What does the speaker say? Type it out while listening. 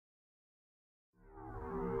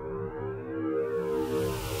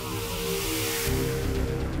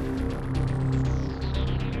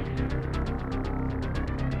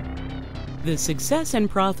The success and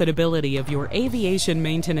profitability of your aviation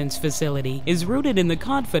maintenance facility is rooted in the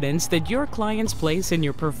confidence that your clients place in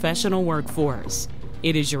your professional workforce.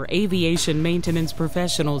 It is your aviation maintenance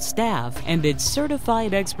professional staff and its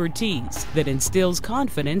certified expertise that instills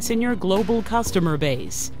confidence in your global customer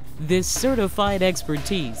base. This certified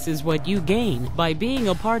expertise is what you gain by being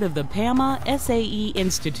a part of the PAMA SAE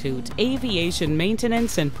Institute Aviation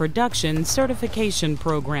Maintenance and Production Certification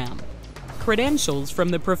Program. Credentials from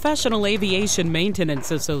the Professional Aviation Maintenance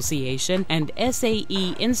Association and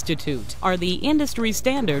SAE Institute are the industry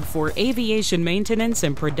standard for aviation maintenance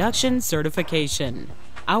and production certification.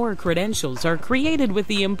 Our credentials are created with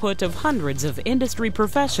the input of hundreds of industry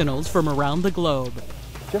professionals from around the globe.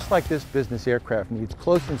 Just like this business aircraft needs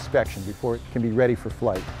close inspection before it can be ready for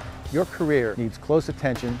flight, your career needs close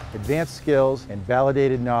attention, advanced skills, and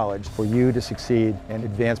validated knowledge for you to succeed and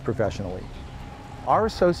advance professionally. Our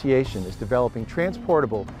association is developing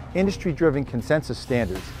transportable, industry-driven consensus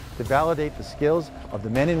standards to validate the skills of the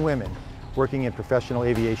men and women working in professional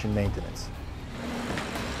aviation maintenance.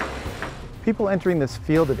 People entering this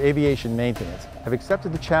field of aviation maintenance have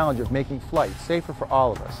accepted the challenge of making flight safer for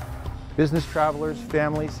all of us, business travelers,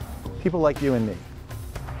 families, people like you and me.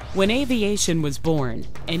 When aviation was born,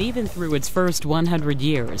 and even through its first 100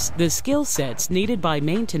 years, the skill sets needed by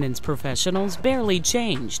maintenance professionals barely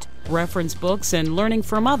changed. Reference books and learning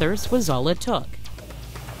from others was all it took.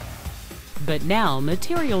 But now,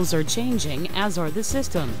 materials are changing, as are the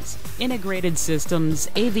systems. Integrated systems,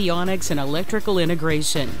 avionics, and electrical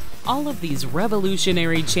integration. All of these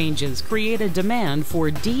revolutionary changes create a demand for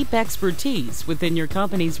deep expertise within your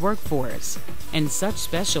company's workforce. And such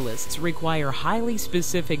specialists require highly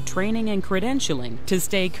specific training and credentialing to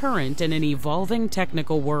stay current in an evolving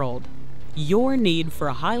technical world. Your need for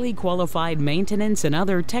highly qualified maintenance and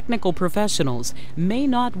other technical professionals may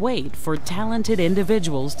not wait for talented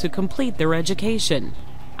individuals to complete their education.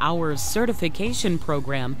 Our certification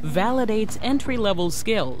program validates entry-level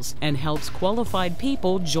skills and helps qualified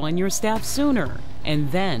people join your staff sooner.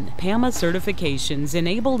 And then, PAMA certifications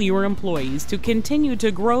enable your employees to continue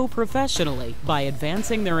to grow professionally by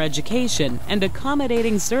advancing their education and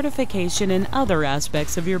accommodating certification in other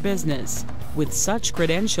aspects of your business. With such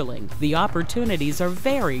credentialing, the opportunities are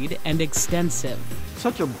varied and extensive.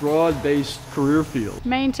 Such a broad-based career field.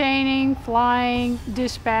 Maintaining, flying,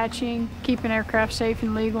 dispatching, keeping aircraft safe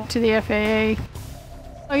and legal to the FAA.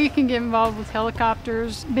 Oh, you can get involved with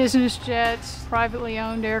helicopters, business jets, privately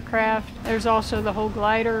owned aircraft. There's also the whole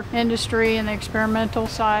glider industry and the experimental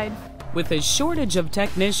side. With a shortage of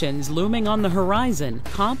technicians looming on the horizon,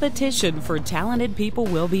 competition for talented people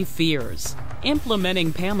will be fierce.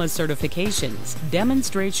 Implementing PAMA certifications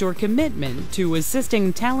demonstrates your commitment to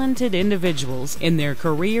assisting talented individuals in their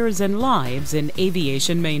careers and lives in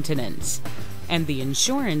aviation maintenance. And the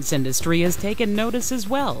insurance industry has taken notice as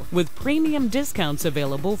well, with premium discounts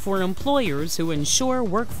available for employers who ensure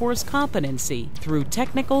workforce competency through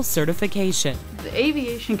technical certification. The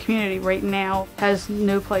aviation community right now has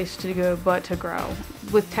no place to go but to grow.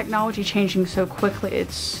 With technology changing so quickly,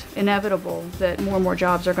 it's inevitable that more and more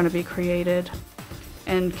jobs are going to be created.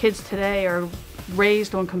 And kids today are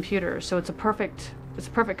raised on computers, so it's a perfect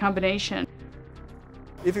combination.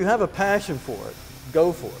 If you have a passion for it,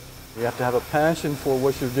 go for it. You have to have a passion for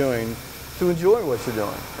what you're doing to enjoy what you're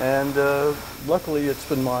doing. And luckily, it's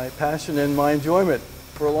been my passion and my enjoyment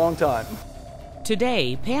for a long time.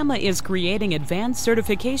 Today, PAMA is creating advanced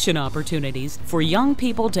certification opportunities for young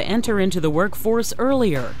people to enter into the workforce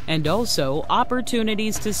earlier, and also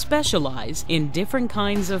opportunities to specialize in different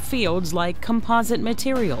kinds of fields like composite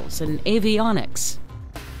materials and avionics.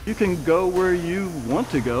 You can go where you want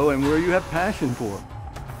to go and where you have passion for.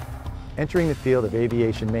 Entering the field of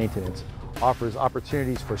aviation maintenance offers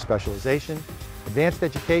opportunities for specialization, advanced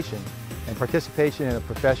education, and participation in a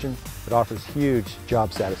profession that offers huge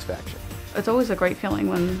job satisfaction. It's always a great feeling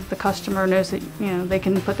when the customer knows that they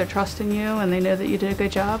can put their trust in you and they know that you did a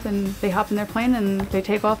good job, and they hop in their plane and they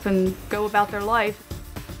take off and go about their life.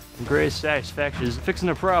 The greatest satisfaction is fixing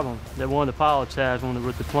a problem that one of the pilots has when they're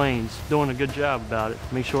with the planes, doing a good job about it,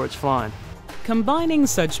 make sure it's flying. Combining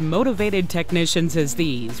such motivated technicians as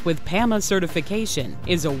these with PAMA certification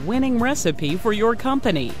is a winning recipe for your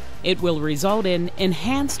company. It will result in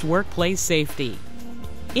enhanced workplace safety,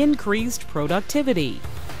 increased productivity,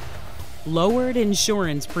 lowered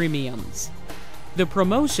insurance premiums, the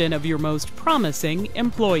promotion of your most promising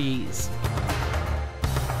employees.